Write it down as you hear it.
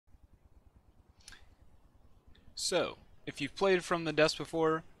So, if you've played from the depths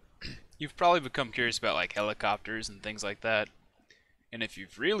before, you've probably become curious about like helicopters and things like that. And if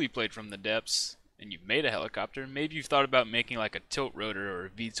you've really played from the depths and you've made a helicopter, maybe you've thought about making like a tilt rotor or a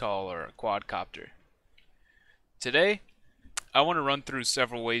VTOL or a quadcopter. Today, I want to run through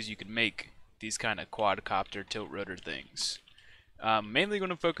several ways you could make these kind of quadcopter tilt rotor things. I'm mainly going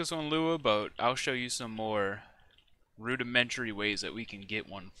to focus on LUA, but I'll show you some more rudimentary ways that we can get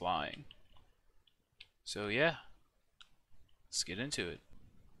one flying. So yeah, let's get into it.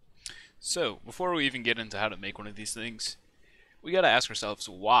 So, before we even get into how to make one of these things, we gotta ask ourselves,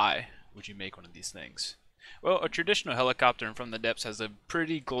 why would you make one of these things? Well, a traditional helicopter from the depths has a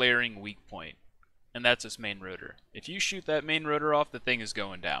pretty glaring weak point, and that's its main rotor. If you shoot that main rotor off, the thing is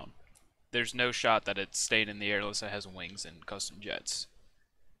going down. There's no shot that it's stayed in the air unless it has wings and custom jets.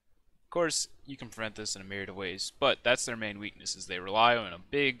 Of course, you can prevent this in a myriad of ways, but that's their main weakness, is they rely on a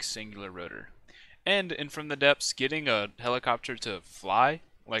big singular rotor. And in from the depths, getting a helicopter to fly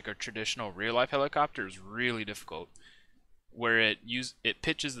like a traditional real-life helicopter is really difficult, where it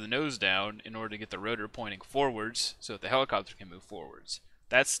pitches the nose down in order to get the rotor pointing forwards so that the helicopter can move forwards.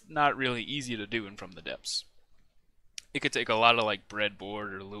 That's not really easy to do in from the depths. It could take a lot of like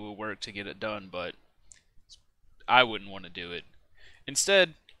breadboard or LUA work to get it done, but I wouldn't want to do it.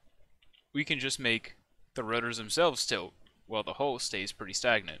 Instead, we can just make the rotors themselves tilt while the hull stays pretty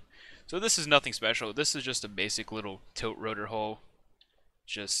stagnant. So this is nothing special. This is just a basic little tilt rotor hull,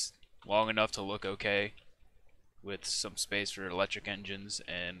 just long enough to look okay, with some space for electric engines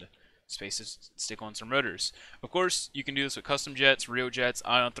and space to stick on some rotors. Of course, you can do this with custom jets, real jets,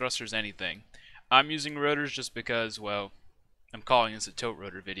 ion thrusters, anything. I'm using rotors just because, well, I'm calling this a tilt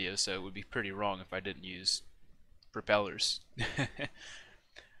rotor video, so it would be pretty wrong if I didn't use propellers.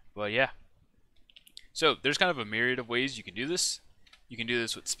 But yeah. So there's kind of a myriad of ways you can do this. You can do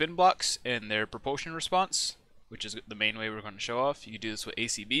this with spin blocks and their propulsion response, which is the main way we're going to show off. You can do this with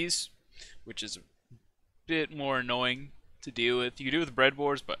ACBs, which is a bit more annoying to deal with. You can do it with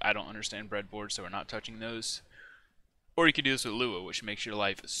breadboards, but I don't understand breadboards, so we're not touching those. Or you can do this with LUA, which makes your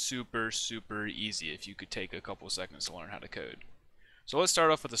life super easy if you could take a couple seconds to learn how to code. So let's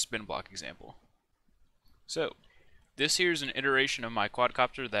start off with a spin block example. So this here is an iteration of my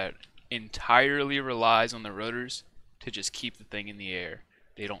quadcopter that entirely relies on the rotors to just keep the thing in the air.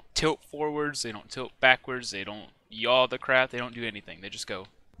 They don't tilt forwards, they don't tilt backwards, they don't yaw the craft, they don't do anything. They just go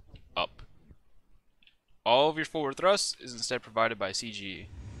up. All of your forward thrust is instead provided by CGE.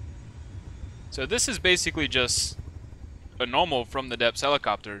 So this is basically just a normal from the depths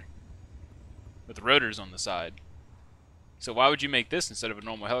helicopter with rotors on the side. So why would you make this instead of a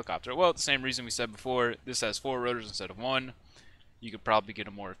normal helicopter? Well, the same reason we said before. This has 4 rotors instead of 1. You could probably get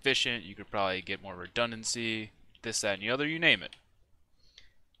it more efficient. You could probably get more redundancy. This, that, and the other. You name it.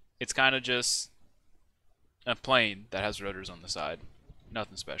 It's kind of just a plane that has rotors on the side.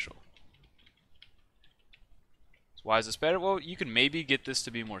 Nothing special. So why is this better? Well, you can maybe get this to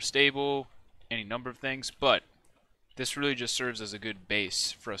be more stable. Any number of things. But this really just serves as a good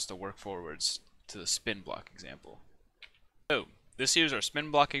base for us to work forwards to the spin block example. So, this here's our spin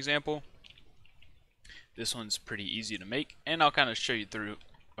block example. This one's pretty easy to make, and I'll kind of show you through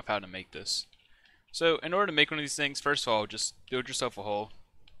of how to make this. So, in order to make one of these things, first of all, just build yourself a hull.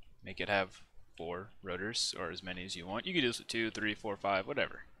 Make it have 4 rotors, or as many as you want. You can do this with 2, 3, 4, 5,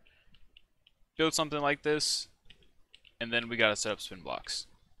 whatever. Build something like this, and then we gotta set up spin blocks.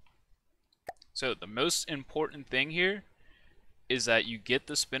 So, the most important thing here is that you get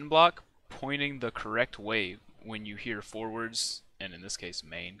the spin block pointing the correct way when you hear forwards, and in this case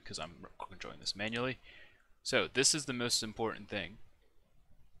main, because I'm controlling this manually. So this is the most important thing.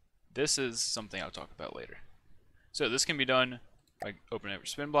 This is something I'll talk about later. So this can be done by opening up your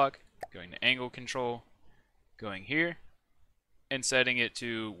spin block, going to angle control, going here, and setting it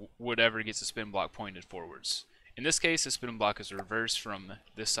to whatever gets the spin block pointed forwards. In this case, the spin block is reversed from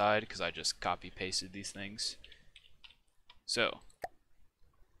this side because I just copy pasted these things. So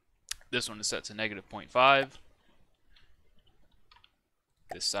this one is set to -0.5.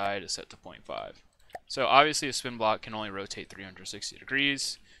 This side is set to 0.5. So obviously a spin block can only rotate 360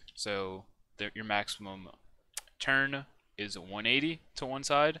 degrees. So your maximum turn is 180 to one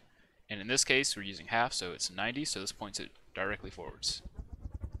side. And in this case we're using half, so it's 90. So this points it directly forwards.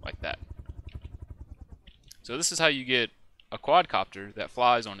 Like that. So this is how you get a quadcopter that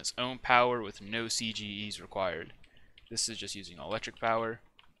flies on its own power with no CGEs required. This is just using electric power.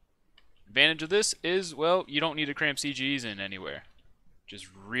 Advantage of this is, well, you don't need to cram CGEs in anywhere. Just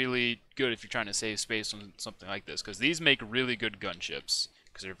really good if you're trying to save space on something like this, because these make really good gunships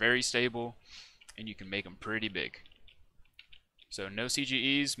because they're very stable and you can make them pretty big. So no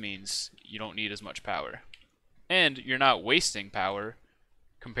CGEs means you don't need as much power. And you're not wasting power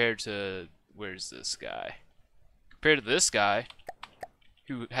compared to, where's this guy? Compared to this guy,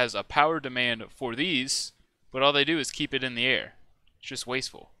 who has a power demand for these, but all they do is keep it in the air. It's just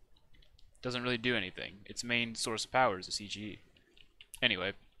wasteful. Doesn't really do anything. Its main source of power is a CGE.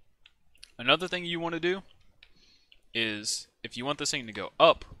 Anyway, another thing you want to do is, if you want this thing to go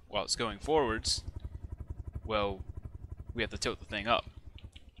up while it's going forwards, well, we have to tilt the thing up.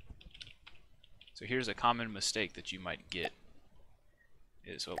 So here's a common mistake that you might get.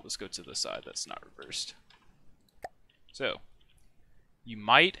 Well, let's go to the side that's not reversed. So, you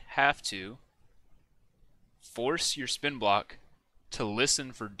might have to force your spin block to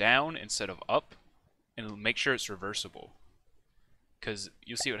listen for down instead of up, and make sure it's reversible. Because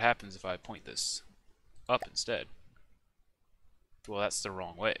you'll see what happens if I point this up instead. Well, that's the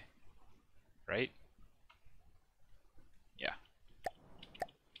wrong way, right? Yeah.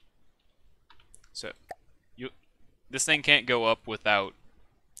 So, this thing can't go up without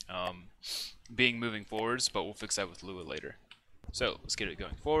being moving forwards, but we'll fix that with LUA later. So, let's get it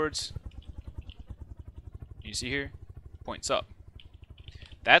going forwards. You see here? Points up.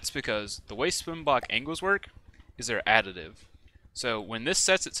 That's because the way spin block angles work is they're additive. So when this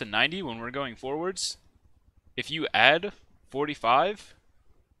sets it to 90 when we're going forwards, if you add 45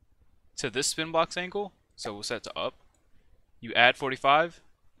 to this spin block's angle, so we'll set it to up, you add 45,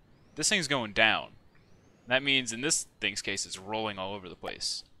 this thing's going down. That means in this thing's case it's rolling all over the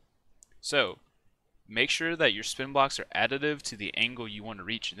place. So make sure that your spin blocks are additive to the angle you want to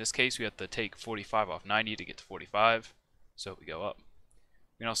reach. In this case we have to take 45 off 90 to get to 45, so we go up.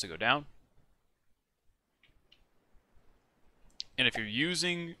 We can also go down. And if you're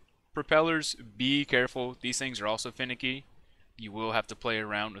using propellers, be careful. These things are also finicky. You will have to play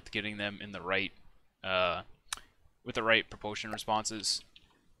around with getting them in the right, with the right propulsion responses.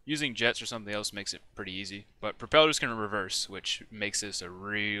 Using jets or something else makes it pretty easy, but propellers can reverse, which makes this a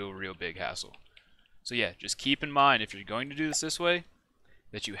real big hassle. So yeah, just keep in mind if you're going to do this way,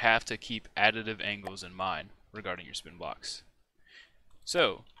 that you have to keep additive angles in mind regarding your spin blocks.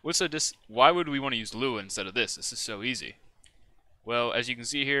 So, why would we want to use LUA instead of this? This is so easy. Well, as you can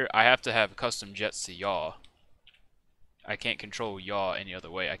see here, I have to have custom jets to yaw. I can't control yaw any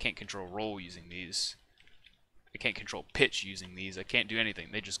other way. I can't control roll using these. I can't control pitch using these. I can't do anything.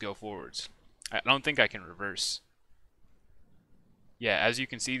 They just go forwards. I don't think I can reverse. Yeah, as you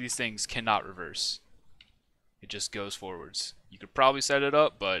can see, these things cannot reverse. It just goes forwards. You could probably set it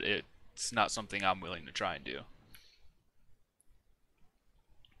up, but it's not something I'm willing to try and do.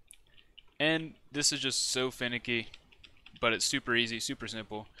 And this is just so finicky, but it's super easy, super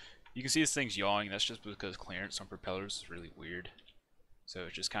simple. You can see this thing's yawing. That's just because clearance on propellers is really weird. So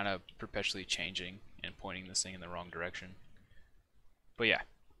it's just kind of perpetually changing and pointing this thing in the wrong direction. But yeah,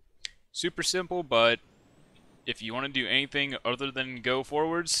 super simple, but if you want to do anything other than go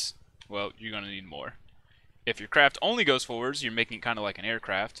forwards, well, you're going to need more. If your craft only goes forwards, you're making it kind of like an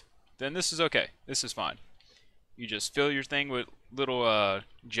aircraft, then this is okay. This is fine. You just fill your thing with little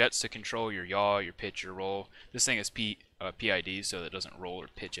jets to control your yaw, your pitch, your roll. This thing has PIDs, so that it doesn't roll or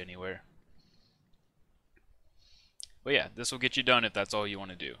pitch anywhere. But yeah, this will get you done if that's all you want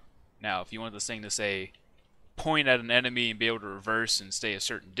to do. Now, if you want this thing to say, point at an enemy and be able to reverse and stay a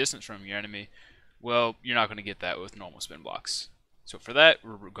certain distance from your enemy, well, you're not going to get that with normal spin blocks. So for that,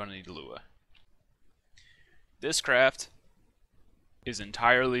 we're going to need LUA. This craft is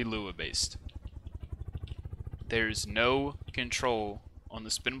entirely LUA based. There's no control on the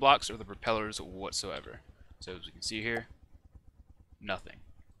spin blocks or the propellers whatsoever. So as you can see here, nothing.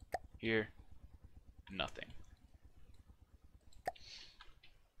 Here, nothing.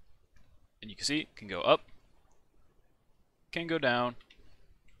 And you can see it can go up, can go down,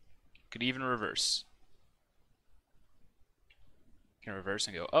 could even reverse. Can reverse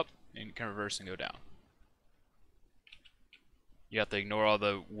and go up, and can reverse and go down. You have to ignore all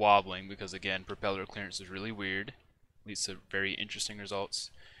the wobbling because, again, propeller clearance is really weird. Leads to very interesting results.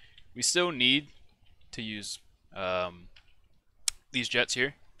 We still need to use these jets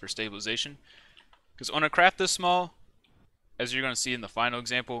here for stabilization. Because on a craft this small, as you're going to see in the final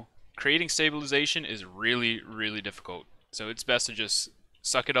example, creating stabilization is really difficult. So it's best to just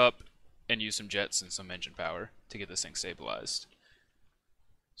suck it up and use some jets and some engine power to get this thing stabilized.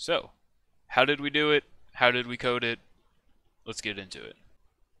 So, how did we do it? How did we code it? Let's get into it.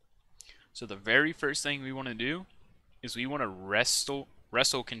 So the very first thing we want to do is we want to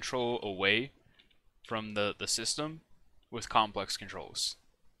wrestle control away from the system with complex controls.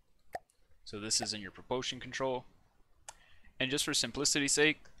 So this is in your propulsion control. And just for simplicity's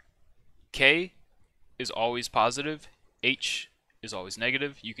sake, K is always positive, H is always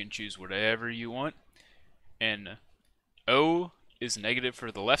negative. You can choose whatever you want. and O is negative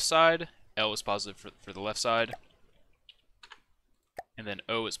for the left side, L is positive for the left side, and then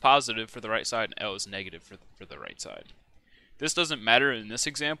O is positive for the right side, and L is negative for the right side. This doesn't matter in this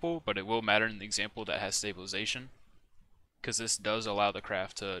example, but it will matter in the example that has stabilization, because this does allow the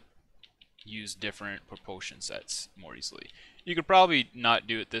craft to use different propulsion sets more easily. You could probably not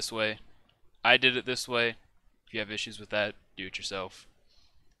do it this way. I did it this way. If you have issues with that, do it yourself.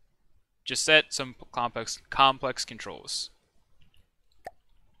 Just set some complex controls.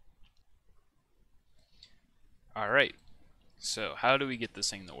 Alright, so how do we get this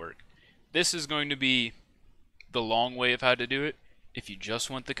thing to work? This is going to be the long way of how to do it. If you just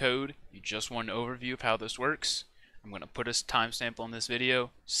want the code, you just want an overview of how this works, I'm going to put a timestamp on this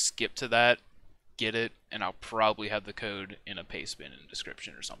video, skip to that, get it, and I'll probably have the code in a paste bin in the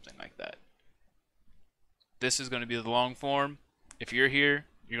description or something like that. This is going to be the long form. If you're here,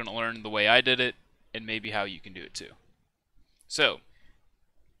 you're going to learn the way I did it and maybe how you can do it too. So,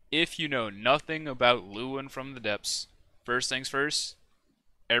 if you know nothing about LUA from the depths, first things first,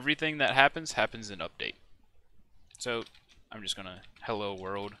 everything that happens in update. So, I'm just going to hello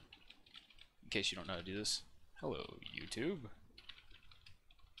world, in case you don't know how to do this. Hello YouTube.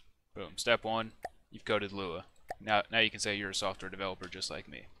 Boom, step one, you've coded LUA. Now you can say you're a software developer just like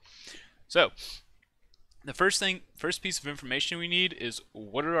me. So, the first piece of information we need is,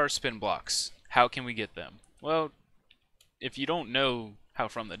 what are our spin blocks? How can we get them? Well, if you don't know how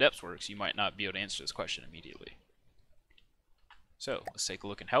From the Depths works, you might not be able to answer this question immediately. So, let's take a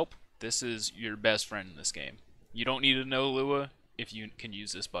look in help. This is your best friend in this game. You don't need to know LUA if you can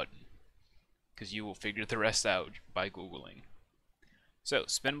use this button, because you will figure the rest out by Googling. So,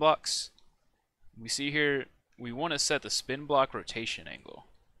 spin blocks. We see here, we want to set the spin block rotation angle.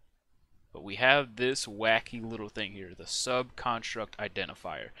 But we have this wacky little thing here, the subconstruct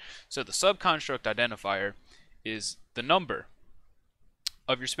identifier. So the subconstruct identifier is the number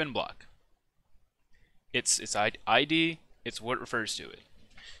of your spin block. It's ID, it's what refers to it.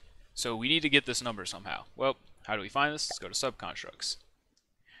 So we need to get this number somehow. Well, how do we find this? Let's go to subconstructs.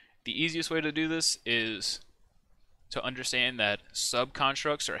 The easiest way to do this is to understand that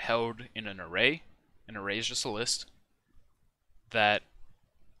subconstructs are held in an array. An array is just a list that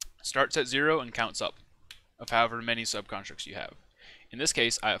starts at 0 and counts up of however many subconstructs you have. In this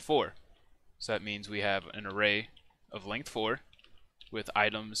case, I have 4. So that means we have an array of length 4 with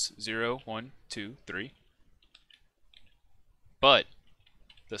items 0, 1, 2, 3. But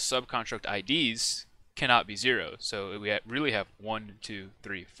the subconstruct IDs cannot be 0. So we really have 1, 2,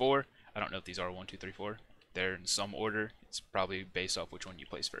 3, 4. I don't know if these are 1, 2, 3, 4. They're in some order. It's probably based off which one you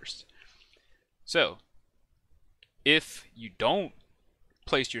place first. So if you don't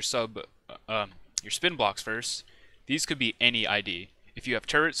place your spin blocks first, these could be any ID. If you have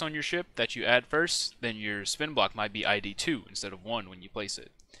turrets on your ship that you add first, then your spin block might be ID 2 instead of 1 when you place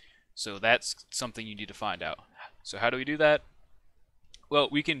it. So that's something you need to find out. So how do we do that? Well,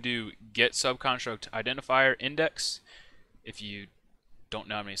 we can do get subconstruct identifier index. If you don't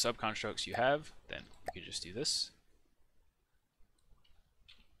know how many subconstructs you have, then you can just do this.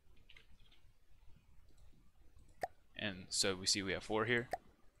 And so we see we have 4 here.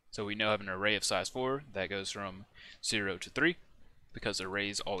 So we now have an array of size 4 that goes from 0 to 3, because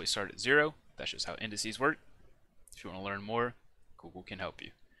arrays always start at 0. That's just how indices work. If you want to learn more, Google can help you.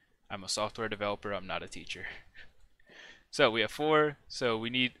 I'm a software developer, I'm not a teacher. So we have 4, so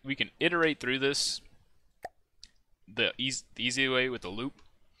we can iterate through this the easy way with the loop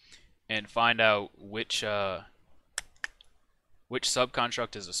and find out which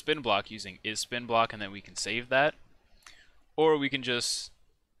subconstruct is a spin block using isSpinBlock, and then we can save that. Or we can just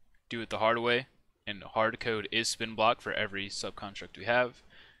do it the hard way and hard code isSpinBlock for every subconstruct we have.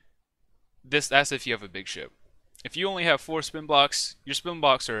 That's if you have a big ship. If you only have 4 spin blocks, your spin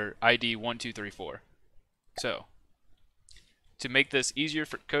blocks are ID 1, 2, 3, 4. So to make this easier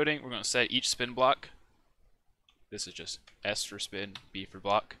for coding, we're going to set each spin block. This is just S for spin, B for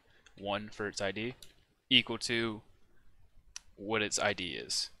block, 1 for its ID, equal to what its ID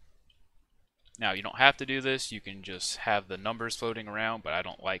is. Now, you don't have to do this. You can just have the numbers floating around, but I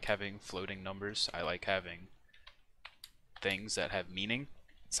don't like having floating numbers. I like having things that have meaning.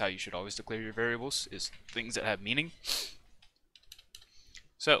 That's how you should always declare your variables, is things that have meaning.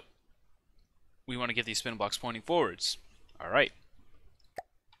 So, we want to get these spin blocks pointing forwards. Alright.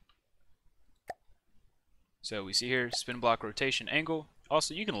 So we see here, spin block rotation angle.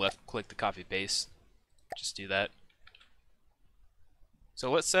 Also, you can left click to copy paste. Just do that. So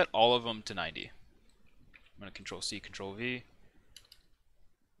let's set all of them to 90. I'm going to Control C, Control V.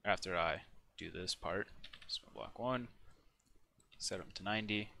 After I do this part, spin block 1, set them to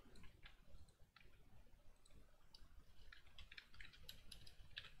 90.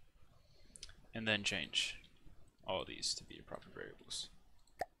 and then change all these to be your proper variables.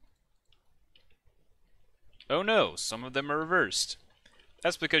 Oh no, some of them are reversed.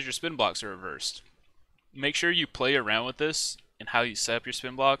 That's because your spin blocks are reversed. Make sure you play around with this and how you set up your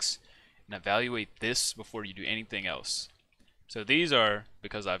spin blocks and evaluate this before you do anything else. So these are,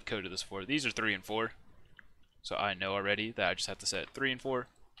 because I've coded this before, these are 3 and 4. So I know already that I just have to set 3 and 4.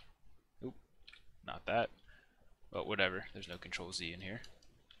 Oop, not that. But whatever, there's no control Z in here.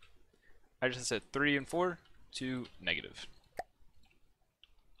 I just set 3 and 4 to negative.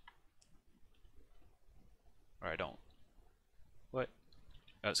 Or I don't. What?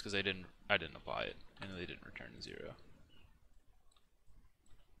 That's because I didn't apply it, and they didn't return 0.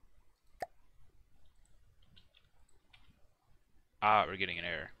 Ah, we're getting an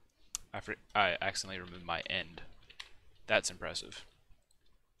error. I accidentally removed my end. That's impressive.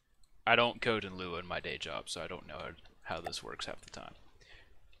 I don't code in Lua in my day job, so I don't know how this works half the time.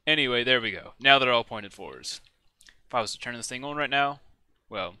 Anyway, there we go. Now they're all pointed forwards. If I was to turn this thing on right now,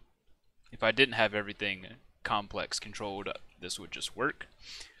 well, if I didn't have everything complex controlled, this would just work.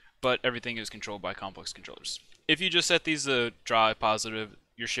 But everything is controlled by complex controllers. If you just set these to drive positive,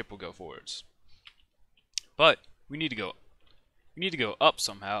 your ship will go forwards. But we need to go up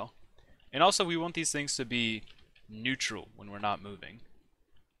somehow. And also we want these things to be neutral when we're not moving.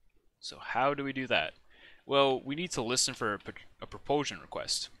 So how do we do that? Well, we need to listen for a propulsion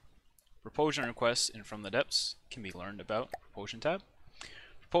request. Propulsion requests in From the Depths can be learned about Propulsion tab.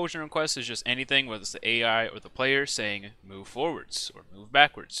 Propulsion request is just anything, whether it's the AI or the player, saying move forwards or move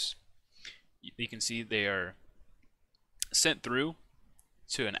backwards. You can see they are sent through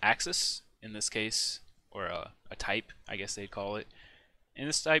to an axis, in this case, or a type, I guess they'd call it. In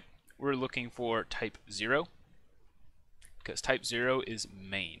this type, we're looking for type 0, because type 0 is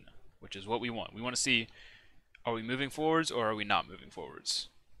main, which is what we want. We want to see, are we moving forwards or are we not moving forwards?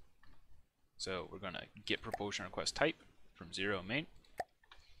 So we're going to get propulsion request type from 0 main.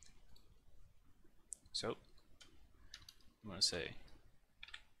 So I'm going to say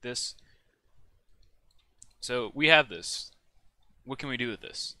this. So we have this. What can we do with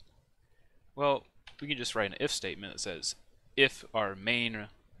this? Well, we can just write an if statement that says if our main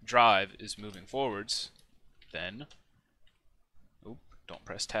drive is moving forwards, then, oop, don't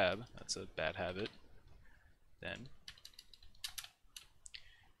press tab, that's a bad habit.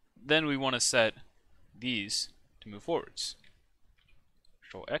 Then we want to set these to move forwards.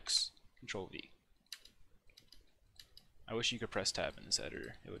 Control X, Control V. I wish you could press tab in this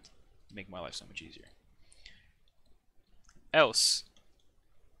editor. It would make my life so much easier. Else,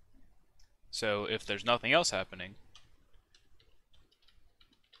 so if there's nothing else happening,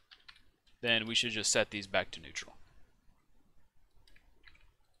 then we should just set these back to neutral.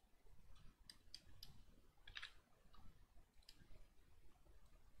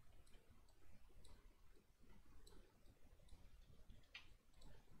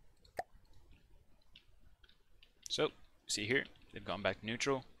 So, see here, they've gone back to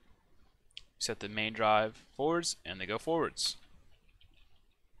neutral. Set the main drive forwards, and they go forwards.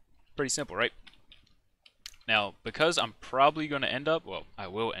 Pretty simple, right? Now, because I'm probably going to end up, well, I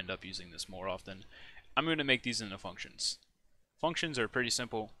will end up using this more often, I'm going to make these into functions. Functions are pretty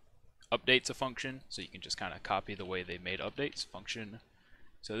simple. Update's a function, so you can just kind of copy the way they made updates. Function.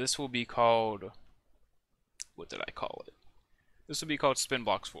 So this will be called, what did I call it? This will be called spin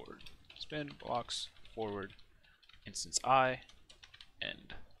blocks forward. Spin blocks forward, instance I,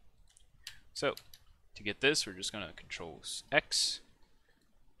 end. So, to get this, we're just going to control X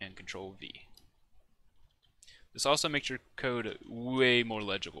and control V. This also makes your code way more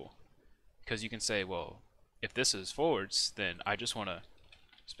legible, because you can say, well, if this is forwards, then I just want to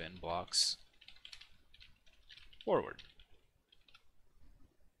spin blocks forward.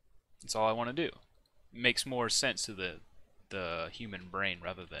 That's all I want to do. It makes more sense to the human brain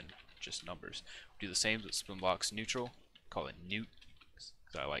rather than just numbers. Do the same with spin blocks neutral, call it newt,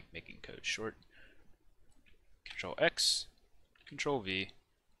 because I like making code short. Control X, Control V,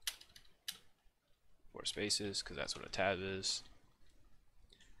 4 spaces, because that's what a tab is.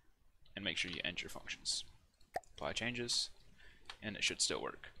 And make sure you enter your functions. Apply changes, and it should still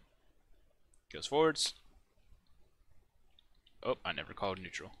work. Goes forwards. Oh, I never called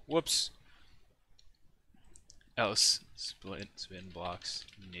neutral. Whoops. Else, split, spin blocks,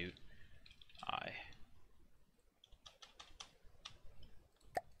 newt, I.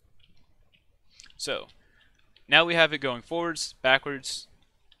 So, now we have it going forwards, backwards.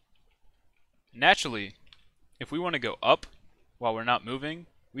 Naturally, if we want to go up while we're not moving,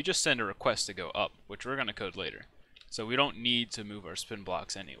 we just send a request to go up, which we're going to code later. So we don't need to move our spin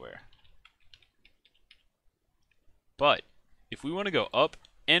blocks anywhere. But if we want to go up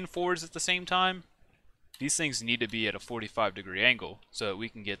and forwards at the same time, these things need to be at a 45-degree angle so that we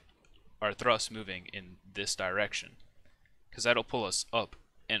can get our thrust moving in this direction, because that'll pull us up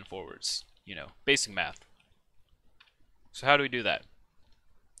and forwards. You know, basic math. So how do we do that?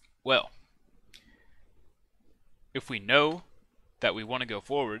 Well, if we know that we want to go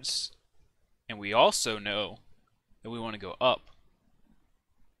forwards, and we also know that we want to go up,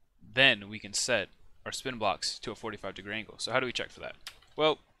 then we can set our spin blocks to a 45-degree angle. So how do we check for that?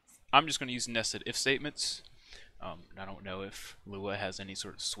 Well, I'm just going to use nested if statements. I don't know if Lua has any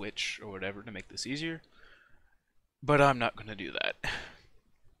sort of switch or whatever to make this easier, but I'm not going to do that.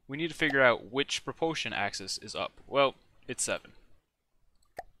 We need to figure out which propulsion axis is up. Well, it's 7.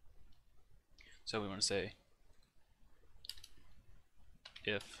 So we want to say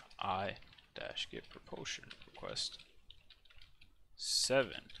if I dash get propulsion request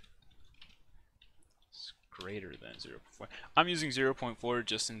 7 is greater than 0.4. I'm using 0.4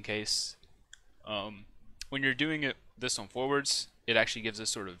 just in case. When you're doing this on forwards, it actually gives this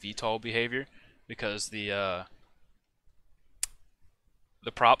sort of VTOL behavior, because the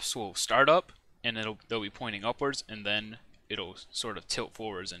props will start up and they'll be pointing upwards, and then it'll sort of tilt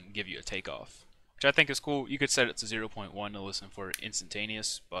forwards and give you a takeoff, which I think is cool. You could set it to 0.1 to listen for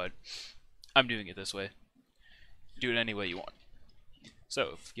instantaneous, but I'm doing it this way. Do it any way you want.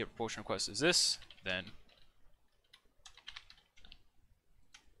 So if get propulsion request is this, then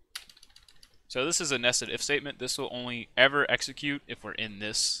so this is a nested if statement. This will only ever execute if we're in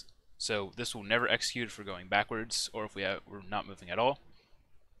this. So this will never execute if we're going backwards or if we're not moving at all.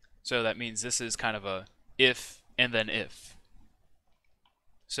 So that means this is kind of a if and then if.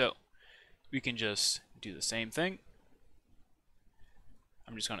 So we can just do the same thing.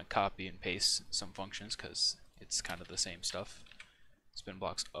 I'm just going to copy and paste some functions because it's kind of the same stuff. Spin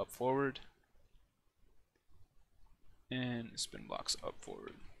blocks up forward and spin blocks up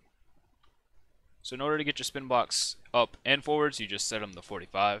forward. So in order to get your spin blocks up and forwards, you just set them to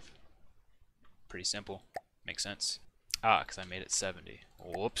 45. Pretty simple. Makes sense. Ah, because I made it 70.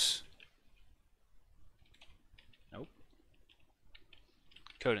 Whoops. Nope.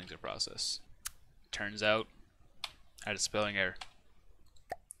 Coding's a process. Turns out I had a spelling error.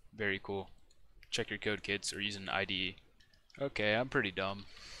 Very cool. Check your code, kids, or use an IDE. Okay, I'm pretty dumb.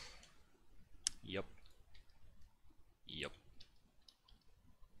 Yep. Yep.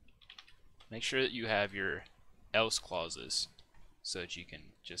 Make sure that you have your else clauses so that you can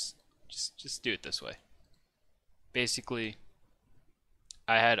just do it this way. Basically,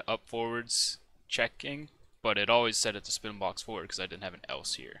 I had up forwards checking, but it always set it to spin blocks forward because I didn't have an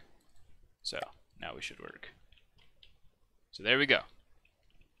else here. So now we should work. So there we go.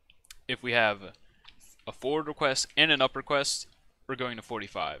 If we have a forward request and an up request, we're going to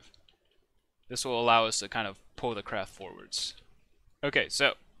 45. This will allow us to kind of pull the craft forwards. Okay,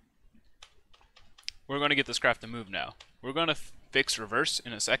 so we're going to get this craft to move now. We're going to fix reverse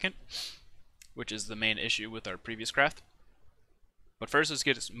in a second, which is the main issue with our previous craft. But first, let's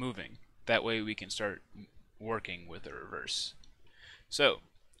get it moving. That way we can start working with the reverse. So,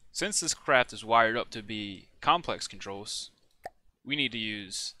 since this craft is wired up to be complex controls, we need to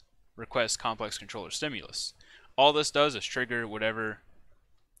use request complex controller stimulus. All this does is trigger whatever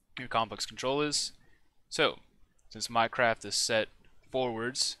your complex control is. So, since my craft is set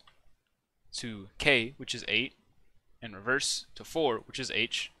forwards to K, which is 8, and reverse to 4, which is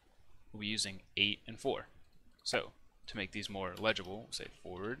H, we'll be using 8 and 4. So, to make these more legible, we'll say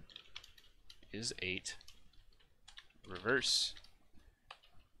forward is 8, reverse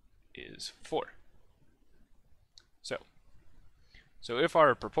is 4. So if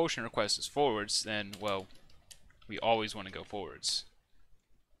our propulsion request is forwards, then, well, we always want to go forwards.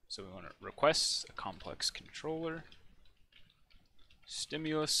 So we want to request a complex controller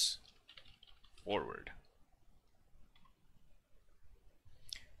stimulus forward.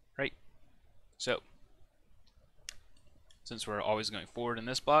 Right. So since we're always going forward in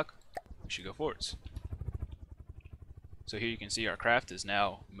this block, we should go forwards. So here you can see our craft is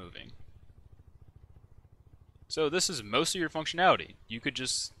now moving. So this is most of your functionality. You could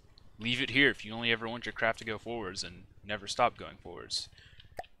just leave it here if you only ever want your craft to go forwards and never stop going forwards.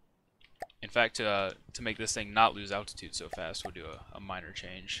 In fact, to make this thing not lose altitude so fast, we'll do a minor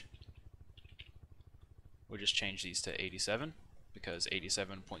change. We'll just change these to 87, because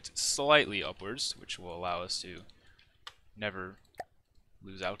 87 points slightly upwards, which will allow us to never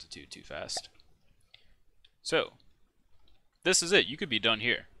lose altitude too fast. So, this is it. You could be done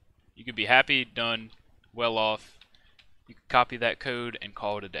here. You could be happy, done, well off. You could copy that code and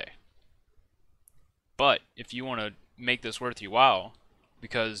call it a day. But if you want to make this worth your while,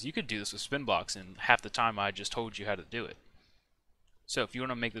 because you could do this with spin blocks in half the time I just told you how to do it. So if you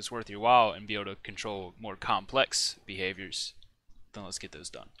want to make this worth your while and be able to control more complex behaviors, then let's get those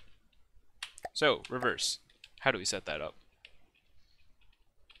done. So reverse, how do we set that up?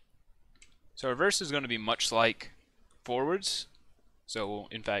 So reverse is going to be much like forwards. So we'll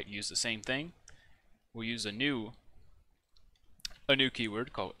in fact use the same thing. We'll use a new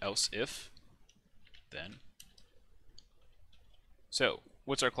keyword called else if then. So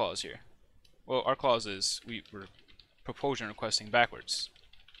what's our clause here? Well, our clause is we're propulsion requesting backwards.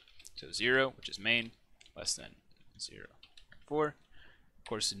 So 0, which is main, less than 0, 4. Of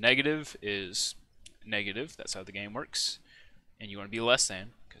course, negative is negative. That's how the game works. And you want to be less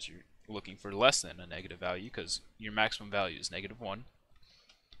than, because you're looking for less than a negative value, because your maximum value is -1.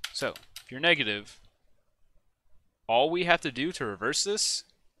 So if you're negative, all we have to do to reverse this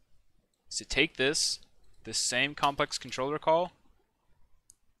is to take this same complex controller call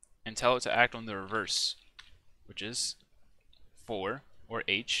and tell it to act on the reverse, which is 4, or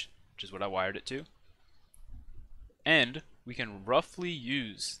H, which is what I wired it to. And we can roughly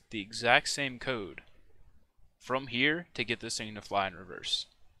use the exact same code from here to get this thing to fly in reverse.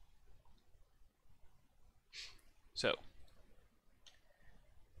 So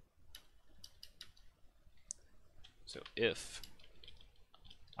if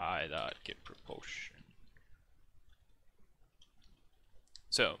I.get propulsion.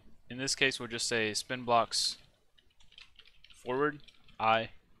 So in this case, we'll just say spin blocks forward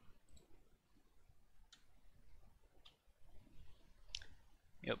I.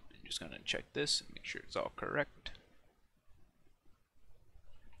 Yep, I'm just gonna check this and make sure it's all correct.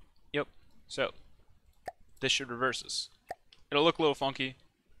 Yep, so this should reverse us. It'll look a little funky,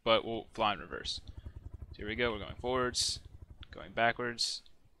 but we'll fly in reverse. So here we go, we're going forwards, going backwards,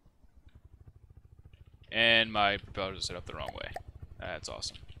 and my propellers are set up the wrong way. That's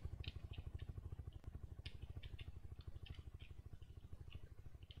awesome.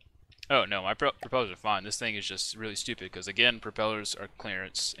 Oh no, my propellers are fine. This thing is just really stupid because again, propellers are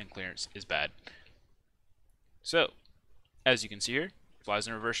clearance and clearance is bad. So, as you can see here, flies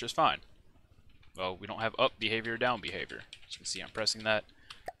in reverse just fine. Well, we don't have up behavior or down behavior. As you can see, I'm pressing that.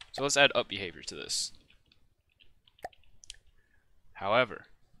 So let's add up behavior to this. However,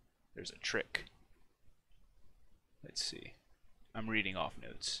 there's a trick. Let's see. I'm reading off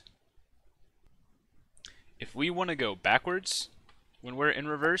notes. If we want to go backwards when we're in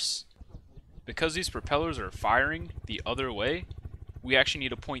reverse, because these propellers are firing the other way, we actually need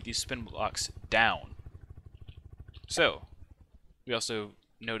to point these spin blocks down. So, we also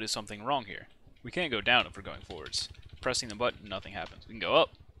notice something wrong here. We can't go down if we're going forwards. Pressing the button, nothing happens. We can go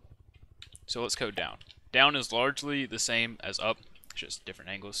up. So let's code down. Down is largely the same as up, just different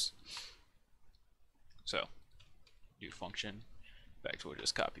angles. So, new function. In fact, we'll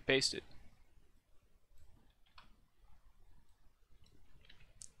just copy paste it.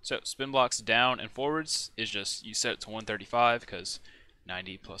 So spin blocks down and forwards is just you set it to 135 because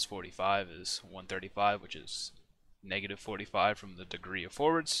 90 plus 45 is 135, which is -45 from the degree of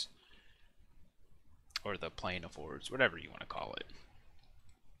forwards, or the plane of forwards, whatever you want to call it.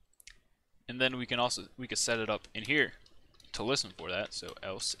 And then we can set it up in here to listen for that. So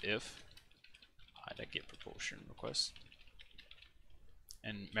else if I.get propulsion request.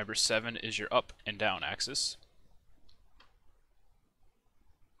 And remember, 7 is your up and down axis.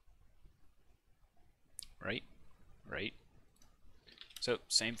 Right. So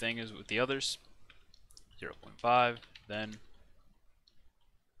same thing as with the others. 0.5, then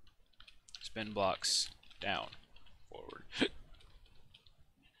spin blocks down, forward.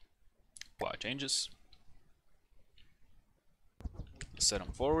 Apply changes. Set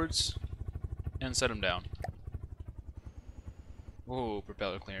them forwards and set them down. Whoa,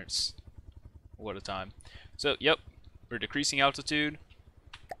 propeller clearance. What a time. So, yep, we're decreasing altitude,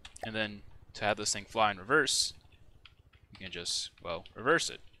 and then to have this thing fly in reverse, you can just, well, reverse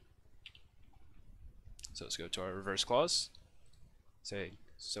it. So let's go to our reverse clause.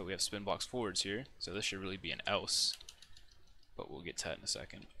 So we have spin blocks forwards here, so this should really be an else, but we'll get to that in a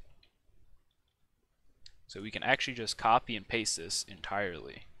second. So we can actually just copy and paste this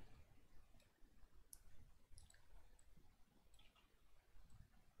entirely.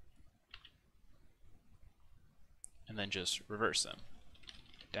 And then just reverse them.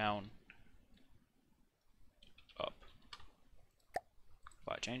 Down, up.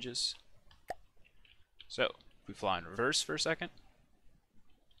 Apply changes. So, if we fly in reverse for a second,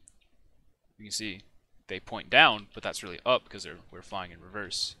 you can see they point down, but that's really up because we're flying in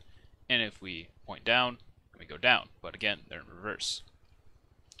reverse. And if we point down, we go down, but again, they're in reverse.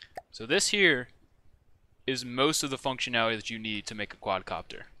 So this here is most of the functionality that you need to make a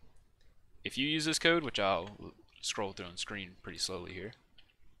quadcopter. If you use this code, which I'll scroll through the screen pretty slowly here.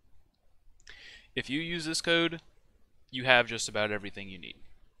 If you use this code, you have just about everything you need.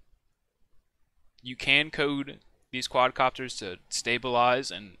 You can code these quadcopters to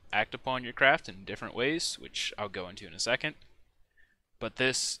stabilize and act upon your craft in different ways, which I'll go into in a second. But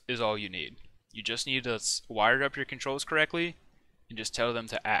this is all you need. You just need to wire up your controls correctly and just tell them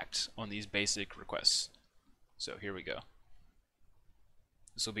to act on these basic requests. So here we go.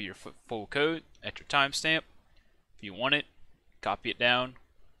 This will be your full code at your timestamp. If you want it, copy it down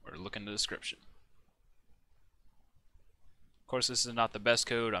or look in the description. Of course, this is not the best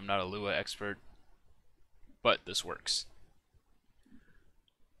code. I'm not a LUA expert, but this works.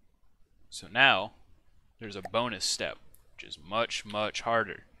 So now there's a bonus step, which is much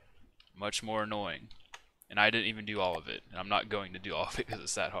harder, much more annoying, and I didn't even do all of it, and I'm not going to do all of it because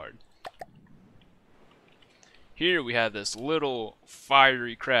it's that hard. Here we have this little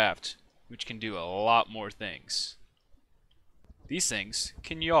fiery craft which can do a lot more things. These things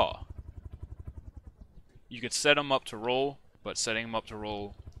can yaw. You could set them up to roll, but setting them up to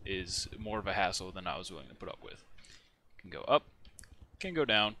roll is more of a hassle than I was willing to put up with. Can go up, can go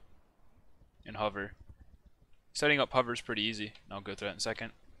down, and hover. Setting up hover is pretty easy, and I'll go through that in a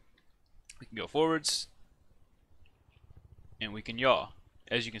second. We can go forwards, and we can yaw.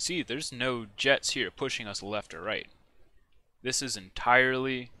 As you can see, there's no jets here pushing us left or right. This is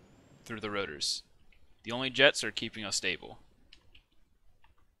entirely through the rotors. The only jets are keeping us stable.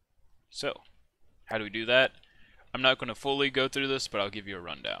 So, how do we do that? I'm not going to fully go through this, but I'll give you a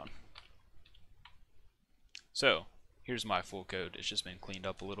rundown. So, here's my full code. It's just been cleaned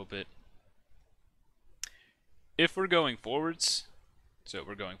up a little bit. If we're going forwards,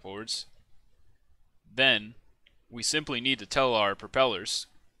 then we simply need to tell our propellers,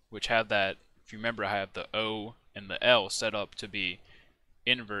 which have that, if you remember, I have the O and the L set up to be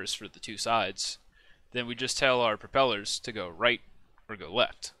inverse for the two sides. Then we just tell our propellers to go right or go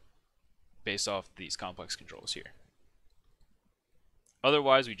left, based off these complex controls here.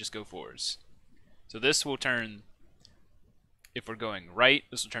 Otherwise, we just go forwards. So this will turn, if we're going right,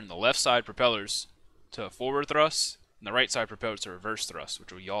 this will turn the left side propellers to forward thrust, and the right side propellers to reverse thrust,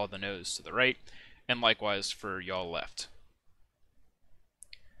 which will yaw the nose to the right, and likewise for yaw left.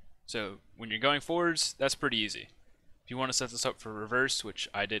 So when you're going forwards, that's pretty easy. If you want to set this up for reverse, which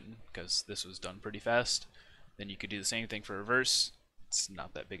I didn't because this was done pretty fast, then you could do the same thing for reverse. It's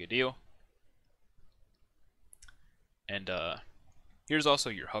not that big a deal. And here's also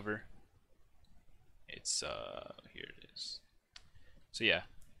your hover. It's here it is. So yeah,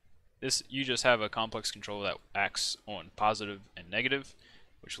 this, you just have a complex control that acts on positive and negative,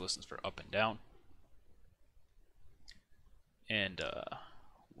 which listens for up and down. And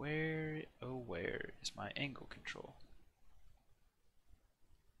where is my angle control?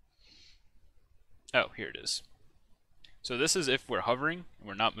 Oh, here it is. So this is if we're hovering and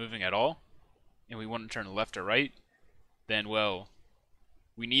we're not moving at all, and we want to turn left or right, then, well,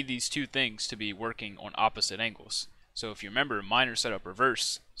 we need these two things to be working on opposite angles. So if you remember, mine are set up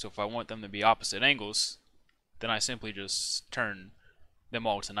reverse, so if I want them to be opposite angles, then I simply just turn them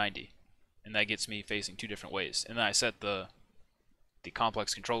all to 90. And that gets me facing two different ways. And then I set the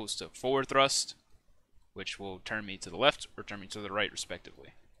complex controls to forward thrust, which will turn me to the left or turn me to the right respectively.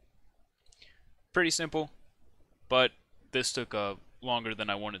 Pretty simple, but this took longer than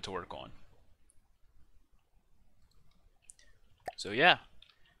I wanted to work on. So yeah,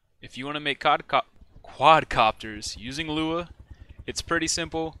 if you want to make quadcopters using LUA, it's pretty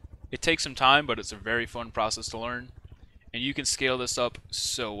simple. It takes some time, but it's a very fun process to learn, and you can scale this up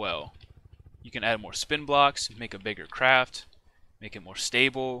so well. You can add more spin blocks, make a bigger craft, make it more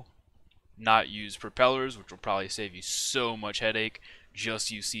stable, not use propellers, which will probably save you so much headache.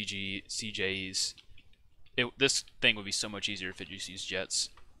 Just use CJEs. This thing would be so much easier if it just used jets.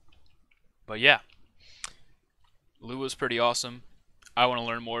 But yeah, LUA's pretty awesome. I want to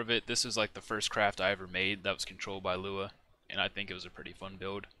learn more of it. This is like the first craft I ever made that was controlled by LUA, and I think it was a pretty fun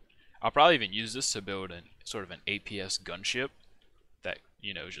build. I'll probably even use this to build sort of an APS gunship that,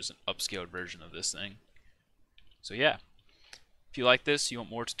 you know, is just an upscaled version of this thing. So yeah, if you like this, you want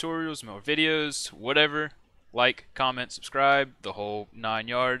more tutorials, more videos, whatever, like, comment, subscribe, the whole 9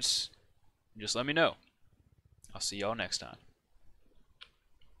 yards, just let me know. I'll see y'all next time.